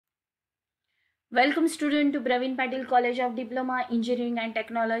Welcome student to Praveen Patil College of Diploma Engineering and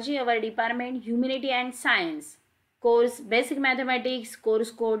Technology, our department Humanity and Science. Course Basic Mathematics,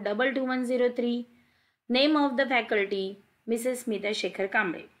 course code 22103. Name of the faculty Mrs. Smita Shekhar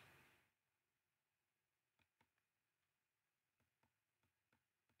Kamble.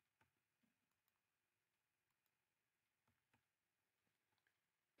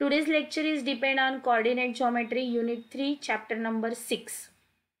 Today's lecture is depend on coordinate geometry unit 3 chapter number 6.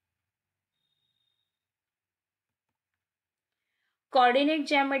 Coordinate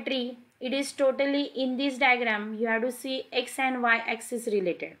geometry, it is totally in this diagram. You have to see x and y axis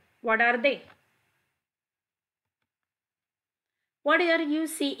related. What are they? What here you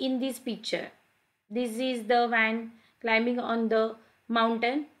see in this picture? This is the van climbing on the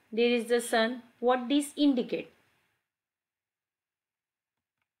mountain. There is the sun. What this indicate?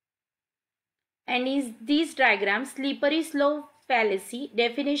 And is this diagram slippery slope fallacy?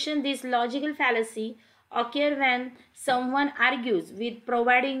 Definition: this logical fallacy occurs when someone argues with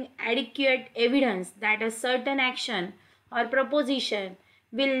providing adequate evidence that a certain action or proposition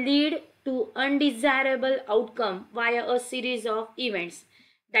will lead to undesirable outcome via a series of events.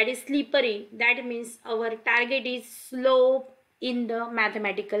 That is slippery. That means our target is slope in the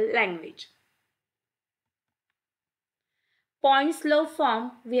mathematical language. Point slope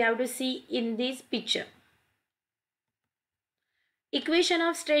form we have to see in this picture. Equation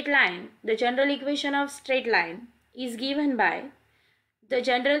of straight line. The general equation of straight line is given by the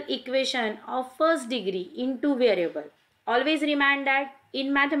general equation of first degree in two variables. Always remind that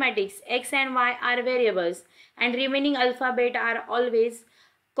in mathematics x and y are variables and remaining alphabet are always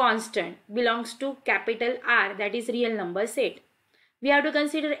constant, belongs to capital R, that is real number set. We have to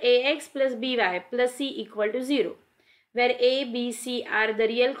consider ax plus by plus c equal to 0, where a, b, c are the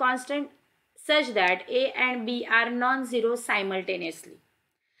real constant such that a and b are non-zero simultaneously.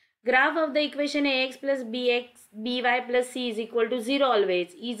 Graph of the equation ax plus by plus c is equal to 0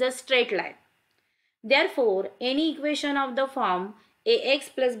 always is a straight line. Therefore, any equation of the form ax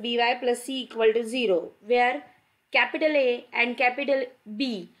plus by plus c equal to 0, where capital A and capital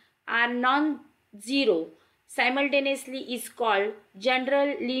B are non-zero simultaneously, is called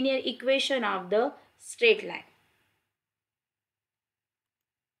general linear equation of the straight line.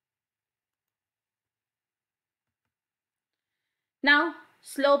 Now,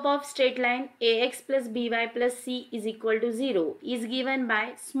 slope of straight line ax plus by plus c is equal to 0 is given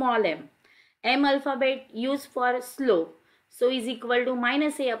by small m. M alphabet used for slope, so is equal to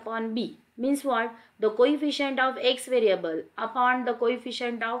minus a upon b. Means what? The coefficient of x variable upon the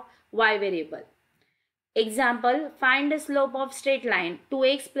coefficient of y variable. Example, find the slope of straight line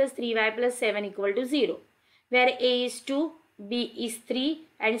 2x plus 3y plus 7 equal to 0, where a is 2, b is 3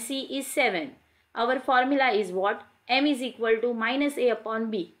 and c is 7. Our formula is what? M is equal to minus a upon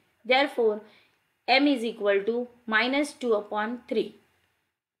b. Therefore, m is equal to minus 2 upon 3.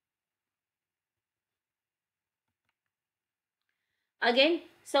 Again,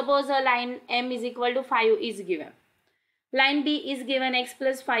 suppose a line m is equal to 5 is given. Line B is given x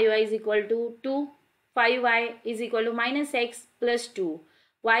plus 5y is equal to 2, 5y is equal to minus x plus 2,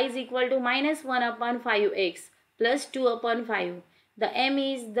 y is equal to minus 1 upon 5x plus 2 upon 5. The m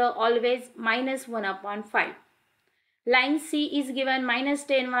is the always minus 1 upon 5. Line C is given minus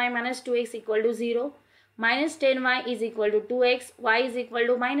 10y minus 2x equal to 0, minus 10y is equal to 2x, y is equal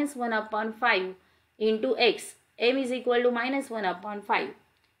to minus 1 upon 5 into x, m is equal to minus 1 upon 5.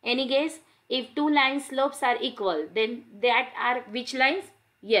 Any guess? If two line slopes are equal, then that are which lines?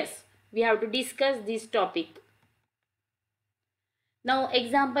 Yes, we have to discuss this topic. Now,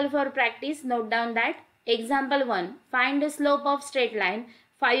 example for practice, note down that. Example 1, find the slope of straight line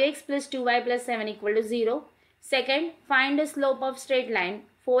 5x plus 2y plus 7 equal to 0. Second, find the slope of straight line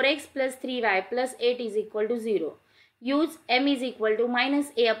 4x plus 3y plus 8 is equal to 0. Use m is equal to minus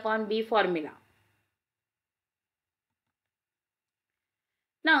a upon b formula.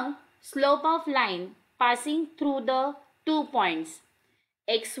 Now, slope of line passing through the 2 points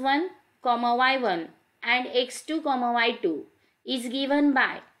x1, y1 and x2, y2 is given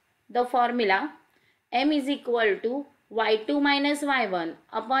by the formula m is equal to y2 minus y1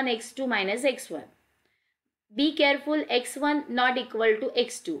 upon x2 minus x1. Be careful, x1 not equal to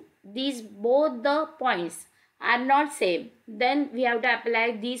x2. These both the points are not same. Then we have to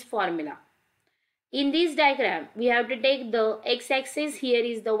apply this formula. In this diagram, we have to take the x-axis, here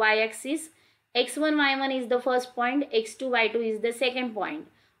is the y-axis. x1, y1 is the first point, x2, y2 is the second point.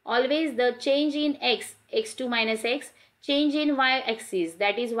 Always the change in x, x2 minus x, change in y-axis,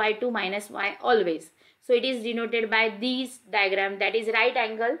 that is y2 minus y always. So it is denoted by this diagram, that is right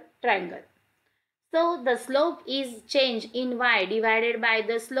angle triangle. So the slope is change in y divided by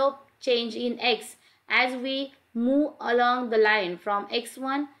the slope change in x as we move along the line from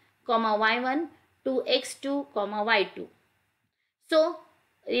x1, y1 to x2, y2. So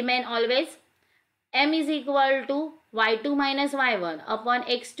remain always m is equal to y2 minus y1 upon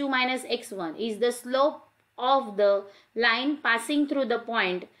x2 minus x1 is the slope of the line passing through the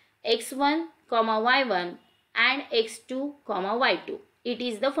point x1, y1 and x2, y2. It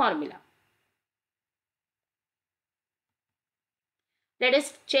is the formula. Let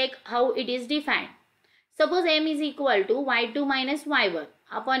us check how it is defined. Suppose m is equal to y2 minus y1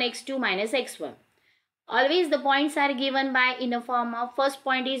 upon x2 minus x1. Always the points are given by in a form of first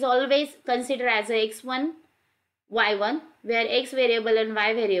point is always considered as a x1, y1 where x variable and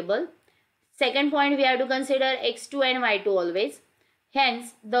y variable. Second point we have to consider x2 and y2 always.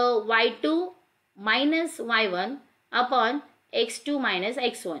 Hence the y2 minus y1 upon x2 minus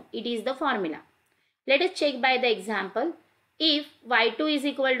x1. It is the formula. Let us check by the example. If y2 is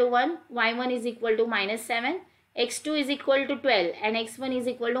equal to 1, y1 is equal to minus 7, x2 is equal to 12 and x1 is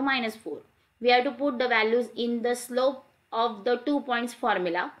equal to minus 4. We have to put the values in the slope of the 2 points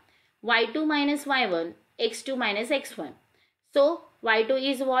formula. y2 minus y1, x2 minus x1. So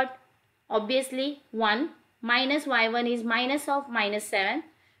y2 is what? Obviously 1 minus y1 is minus of minus 7.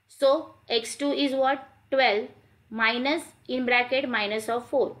 So x2 is what? 12 minus in bracket minus of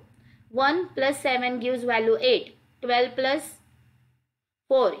 4. 1 plus 7 gives value 8. 12 plus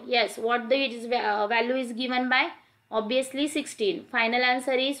 4. Yes, what the value is given by? Obviously 16. Final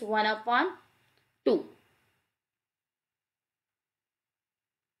answer is 1 upon 2.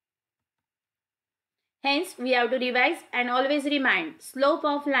 Hence, we have to revise and always remind slope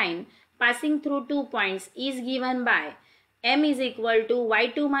of line passing through 2 points is given by m is equal to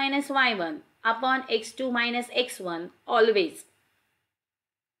y2 minus y1 upon x2 minus x1 always.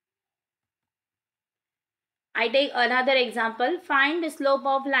 I take another example. Find the slope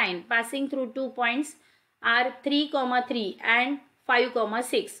of line passing through 2 points are 3, 3 and 5,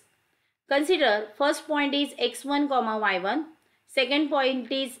 6. Consider first point is x1, y1. Second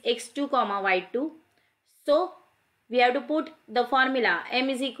point is x2, y2. So we have to put the formula m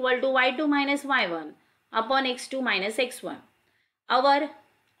is equal to y2 minus y1 upon x2 minus x1. Our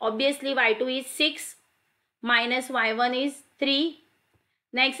obviously y2 is 6 minus y1 is 3.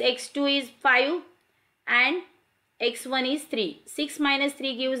 Next x2 is 5 and x1 is 3. 6 minus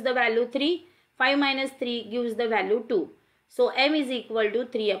 3 gives the value 3. 5 minus 3 gives the value 2. So m is equal to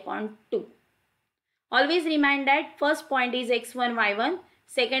 3 upon 2. Always remind that first point is x1, y1.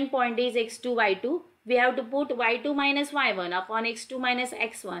 Second point is x2, y2. We have to put y2 minus y1 upon x2 minus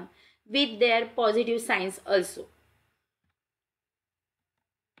x1 with their positive signs also.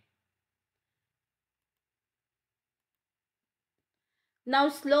 Now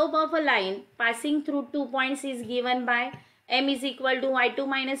slope of a line passing through 2 points is given by m is equal to y2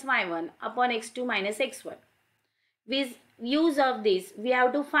 minus y1 upon x2 minus x1. With use of this, we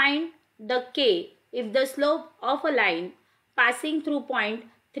have to find the k if the slope of a line passing through point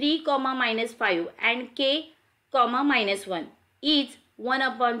 3, minus 5 and k, minus 1 is 1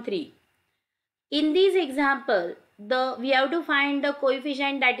 upon 3. In this example, we have to find the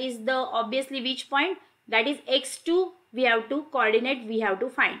coefficient, that is the obviously which point, that is x2 we have to coordinate, we have to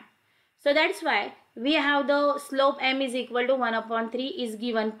find. So that's why we have the slope m is equal to 1 upon 3 is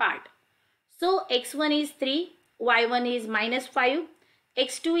given part. So x1 is 3, y1 is minus 5,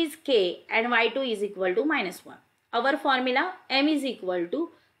 x2 is k and y2 is equal to minus 1. Our formula m is equal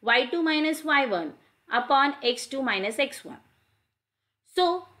to y2 minus y1 upon x2 minus x1.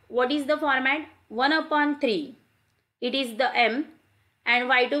 So what is the format? 1 upon 3. It is the m and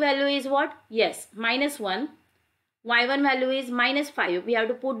y2 value is what? Yes, minus 1. y1 value is minus 5. We have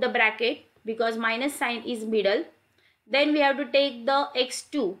to put the bracket because minus sign is middle. Then we have to take the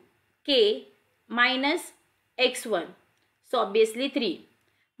x2 k minus x1. So obviously 3.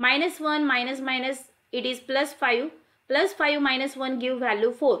 Minus 1 minus it is plus 5. Plus 5 minus 1 give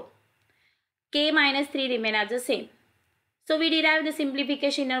value 4. K minus 3 remain as the same. So we derive the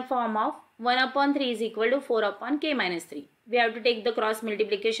simplification in a form of 1 upon 3 is equal to 4 upon k minus 3. We have to take the cross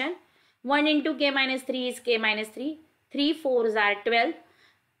multiplication. 1 into k minus 3 is k minus 3. 3 4s are 12.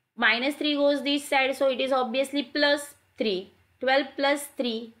 Minus 3 goes this side, so it is obviously plus 3. 12 plus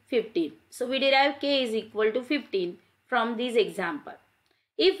 3, 15. So we derive k is equal to 15 from this example.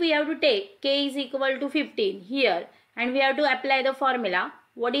 If we have to take k is equal to 15 here and we have to apply the formula,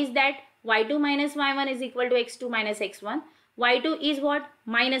 what is that? y2 minus y1 is equal to x2 minus x1. y2 is what?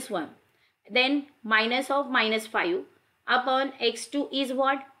 Minus 1. Then minus of minus 5 upon x2 is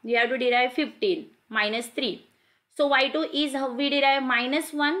what? We have to derive 15 minus 3. So y2 is we derive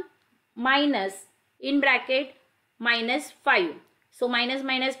minus 1 minus in bracket minus 5. So minus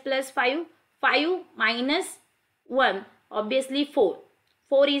minus plus 5. 5 minus 1, obviously 4.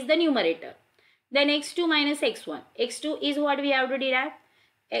 4 is the numerator. Then x2 minus x1. x2 is what we have to derive.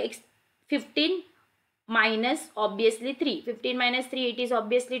 15 minus obviously 3. 15 minus 3, it is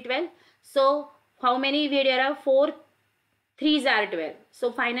obviously 12. So how many we derive? 4 3s are 12.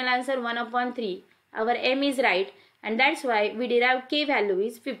 So final answer 1 upon 3. Our m is right, and that's why we derive k value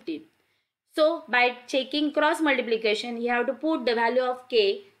is 15. So by checking cross multiplication, you have to put the value of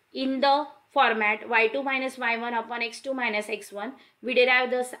k in the format y2 minus y1 upon x2 minus x1. We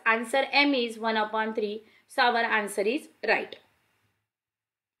derive the answer m is 1 upon 3. So our answer is right.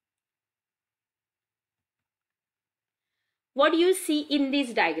 What do you see in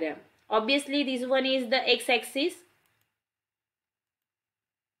this diagram? Obviously this one is the x-axis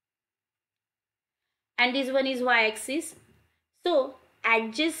and this one is y-axis. So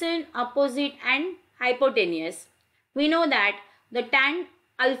adjacent, opposite and hypotenuse. We know that the tan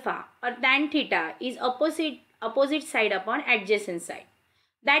alpha or tan theta is opposite side upon adjacent side.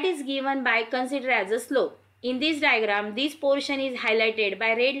 That is given by consider as a slope. In this diagram, this portion is highlighted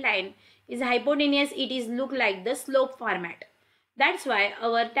by red line is hypotenuse. It is look like the slope format. That's why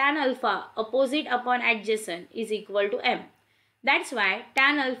our tan alpha opposite upon adjacent is equal to m. That's why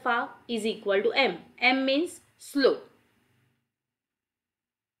tan alpha is equal to m. M means slope.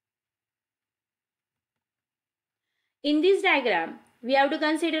 In this diagram, we have to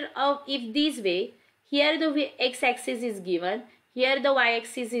consider if this way, here the x-axis is given, here the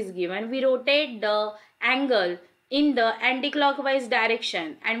y-axis is given. We rotate the angle in the anti-clockwise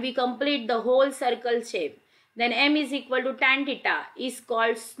direction and we complete the whole circle shape. Then m is equal to tan theta is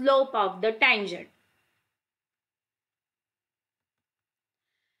called slope of the tangent.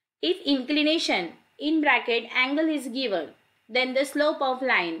 If inclination in bracket angle is given, then the slope of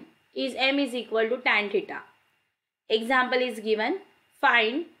line is m is equal to tan theta. Example is given.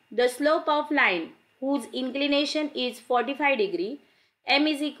 Find the slope of line whose inclination is 45 degree. M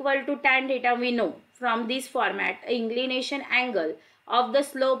is equal to tan theta. We know from this format inclination angle of the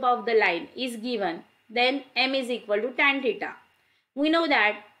slope of the line is given. Then m is equal to tan theta. We know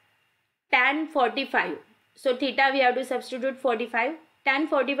that tan 45. So theta we have to substitute 45. Tan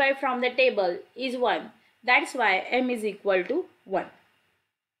 45 from the table is 1. That's why m is equal to 1.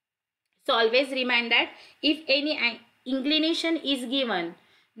 So always remind that if any inclination is given,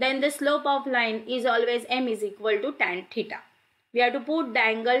 then the slope of line is always m is equal to tan theta. We have to put the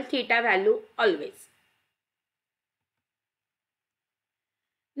angle theta value always.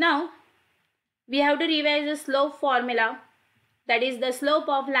 Now we have to revise the slope formula, that is the slope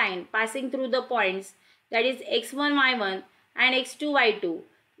of line passing through the points, that is x1 y1 and x2 y2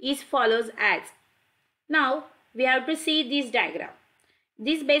 is follows as. Now we have to see this diagram.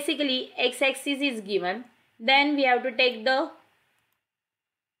 This basically x-axis is given. Then we have to take the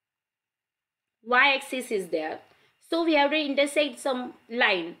y-axis is there. So we have to intersect some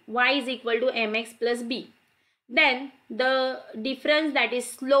line. Y is equal to mx plus b. Then the difference, that is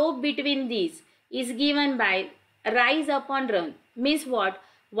slope between these, is given by rise upon run. Means what?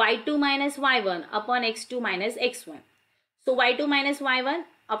 y2 minus y1 upon x2 minus x1. So y2 minus y1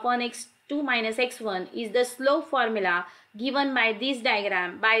 upon x2 minus x1 is the slope formula given by this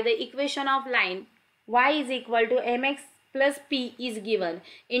diagram. By the equation of line y is equal to mx plus p is given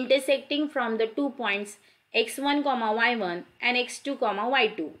intersecting from the 2 points x1 comma y1 and x2 comma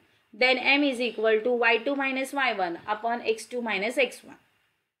y2. Then m is equal to y2 minus y1 upon x2 minus x1.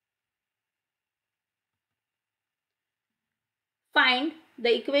 Find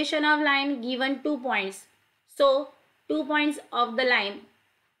the equation of line given 2 points. So 2 points of the line.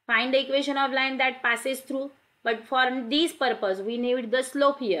 Find the equation of line that passes through. But for this purpose, we need the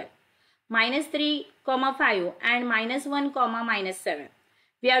slope here. Minus 3, 5 and minus 1, minus 7.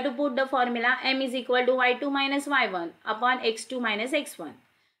 We have to put the formula m is equal to y2 minus y1 upon x2 minus x1.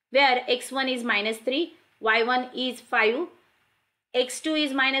 Where x1 is minus 3, y1 is 5, x2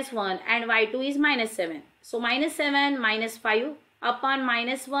 is minus 1 and y2 is minus 7. So minus 7 minus 5 upon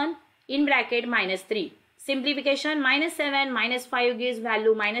minus 1 in bracket minus 3. Simplification, minus 7 minus 5 gives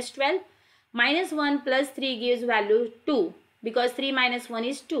value minus 12. Minus 1 plus 3 gives value 2 because 3 minus 1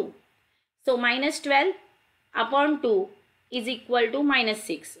 is 2. So minus 12 upon 2 is equal to minus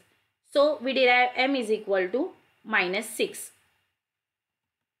 6. So we derive m is equal to minus 6.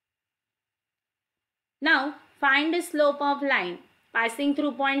 Now find the slope of line passing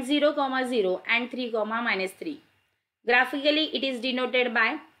through point 0, 0 and 3, minus 3. Graphically it is denoted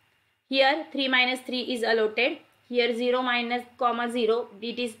by, here 3 minus 3 is allotted, here 0 minus 0,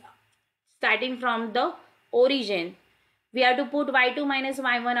 it is starting from the origin. We have to put y2 minus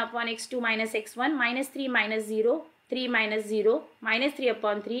y1 upon x2 minus x1, minus 3 minus 0, 3 minus 0 minus 3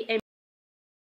 upon 3